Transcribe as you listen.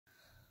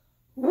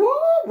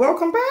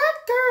Welcome back,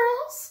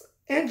 girls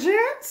and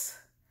gents.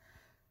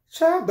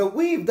 Child, the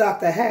weave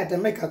doctor had to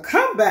make a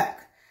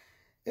comeback.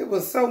 It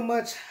was so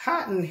much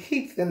hot and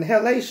heat and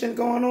halation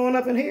going on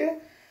up in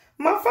here.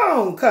 My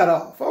phone cut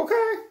off,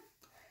 okay?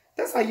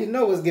 That's how you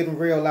know it's getting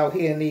real out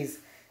here in these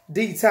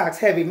detox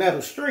heavy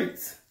metal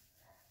streets,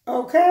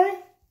 okay?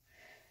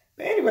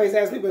 But anyways,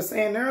 as we were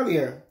saying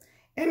earlier,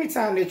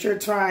 anytime that you're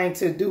trying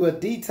to do a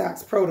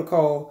detox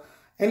protocol,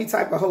 any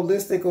type of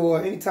holistic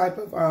or any type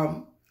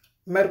of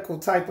medical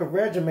type of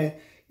regimen,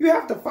 you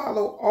have to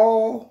follow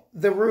all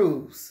the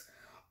rules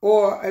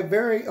or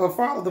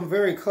follow them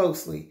very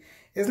closely.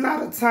 It's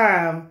not a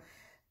time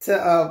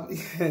to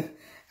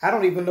I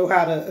don't even know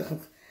how to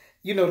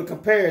to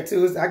compare it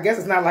to. I guess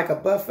it's not like a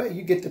buffet.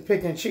 You get to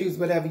pick and choose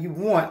whatever you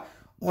want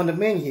on the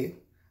menu.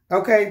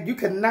 Okay, you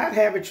cannot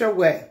have it your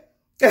way.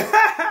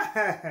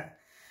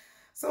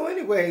 So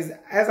anyways,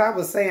 as I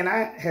was saying,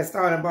 I had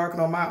started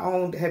embarking on my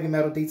own heavy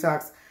metal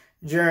detox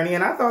journey,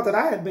 and I thought that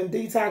I had been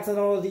detoxing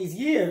all of these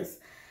years.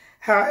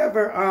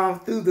 However,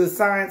 through the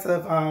science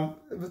of,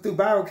 through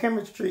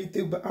biochemistry,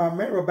 through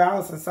mineral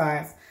balancing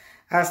science,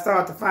 I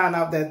started to find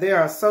out that there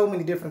are so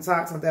many different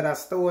toxins that are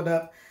stored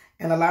up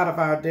in a lot of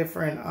our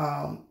different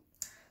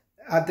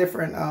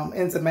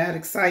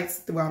enzymatic sites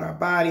throughout our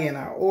body and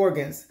our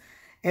organs.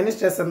 And it's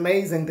just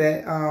amazing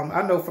that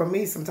I know for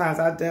me, sometimes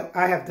I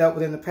have dealt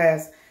with in the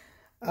past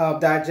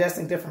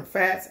digesting different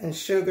fats and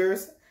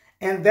sugars.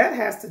 And that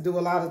has to do a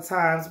lot of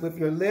times with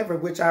your liver,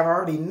 which I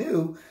already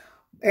knew.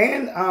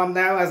 And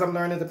now as I'm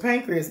learning the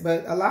pancreas,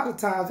 but a lot of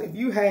times if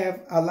you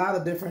have a lot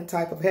of different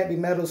type of heavy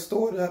metals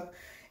stored up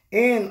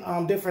in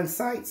different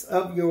sites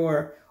of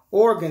your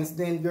organs,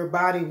 then your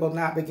body will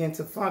not begin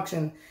to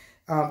function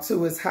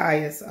to its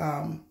highest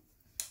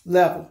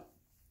level.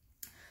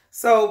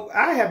 So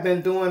I have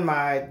been doing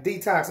my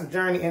detoxing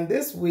journey, and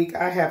this week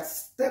I have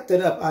stepped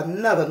it up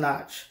another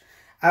notch.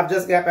 I've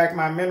just got back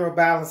my mineral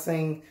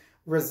balancing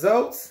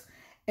results.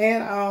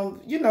 And,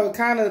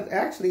 kind of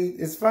actually,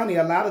 it's funny,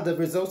 a lot of the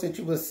results that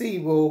you will see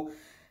will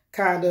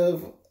kind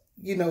of,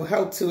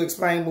 help to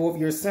explain more of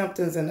your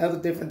symptoms and other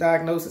different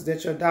diagnoses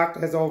that your doctor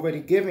has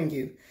already given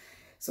you.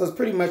 So it's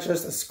pretty much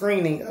just a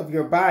screening of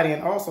your body.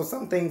 And also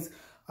some things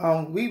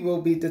we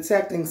will be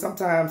detecting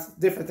sometimes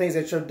different things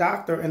that your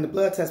doctor and the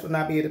blood test will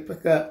not be able to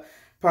pick up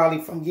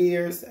probably from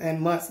years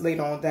and months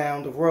later on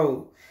down the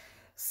road.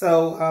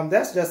 So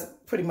that's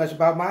just pretty much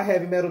about my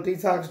heavy metal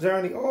detox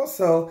journey.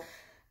 Also,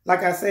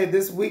 like I said,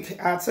 this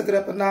week I took it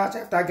up a notch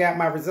after I got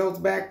my results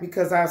back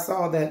because I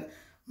saw that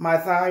my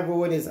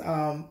thyroid is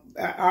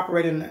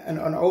operating in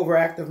an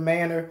overactive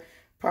manner.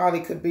 Probably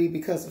could be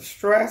because of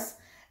stress.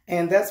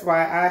 And that's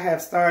why I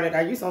have started.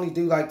 I used to only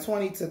do like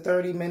 20 to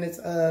 30 minutes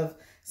of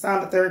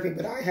sauna therapy,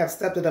 but I have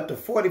stepped it up to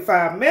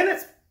 45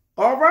 minutes.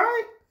 All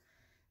right.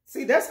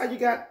 See, that's how you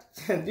got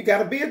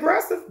to be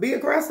aggressive. Be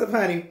aggressive,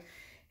 honey,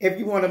 if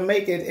you want to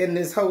make it in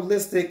this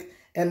holistic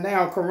and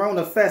now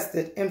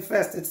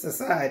infested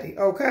society,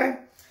 okay?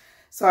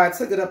 So I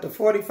took it up to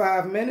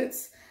 45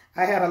 minutes.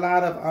 I had a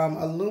lot of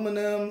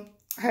aluminum.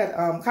 I had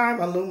kind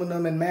of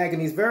aluminum and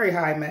manganese, very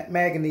high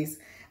manganese.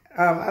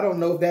 I don't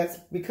know if that's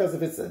because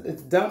of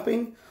its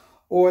dumping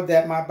or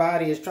that my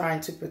body is trying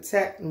to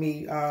protect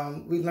me.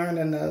 We learned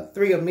in the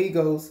Three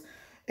Amigos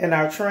in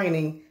our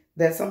training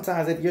that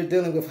sometimes if you're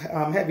dealing with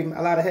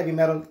a lot of heavy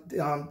metal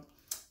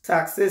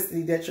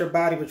toxicity, that your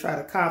body will try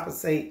to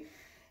compensate.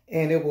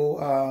 And it will,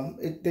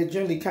 it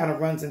generally kind of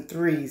runs in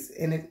threes.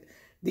 And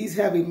these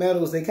heavy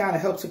metals, they kind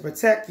of help to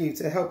protect you,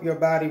 to help your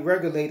body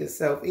regulate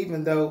itself,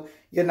 even though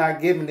you're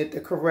not giving it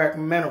the correct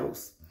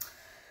minerals.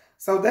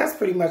 So that's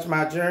pretty much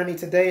my journey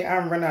today.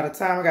 I'm running out of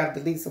time. I got to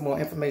delete some more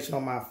information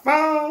on my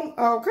phone.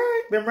 Okay,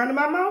 been running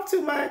my mouth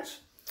too much.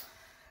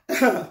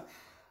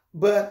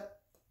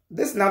 But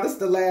this is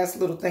the last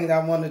little thing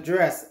that I want to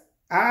address.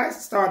 I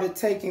started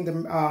taking the,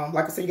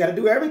 like I said, you got to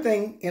do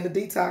everything in the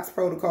detox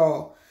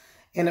protocol.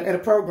 In a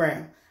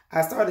program,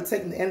 I started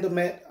taking the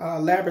Endomet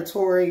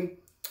laboratory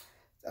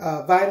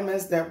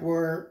vitamins that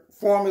were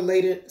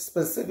formulated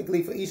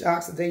specifically for each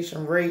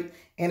oxidation rate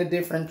and the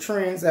different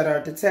trends that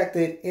are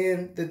detected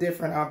in the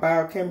different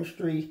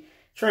biochemistry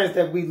trends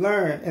that we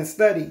learn and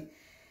study.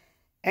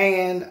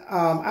 And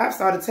I've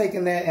started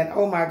taking that, and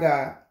oh my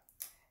God,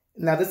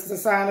 now this is a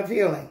sign of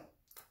healing.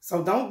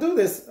 So don't do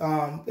this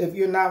if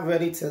you're not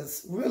ready to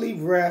really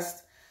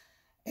rest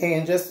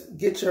and just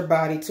get your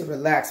body to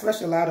relax,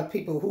 especially a lot of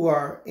people who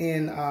are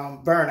in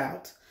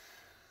burnout.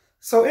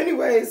 So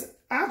anyways,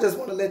 I just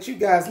want to let you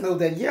guys know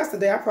that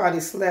yesterday I probably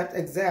slept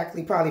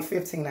exactly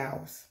 15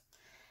 hours.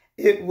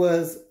 It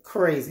was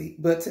crazy.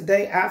 But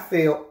today I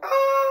feel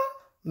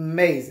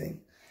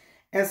amazing.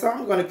 And so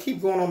I'm going to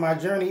keep going on my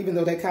journey, even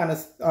though they kind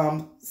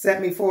of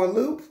set me for a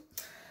loop.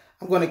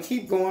 I'm going to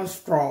keep going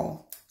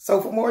strong.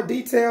 So for more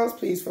details,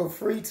 please feel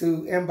free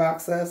to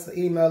inbox us,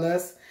 email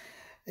us.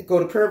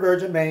 Go to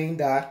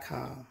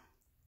purevirginmain.com.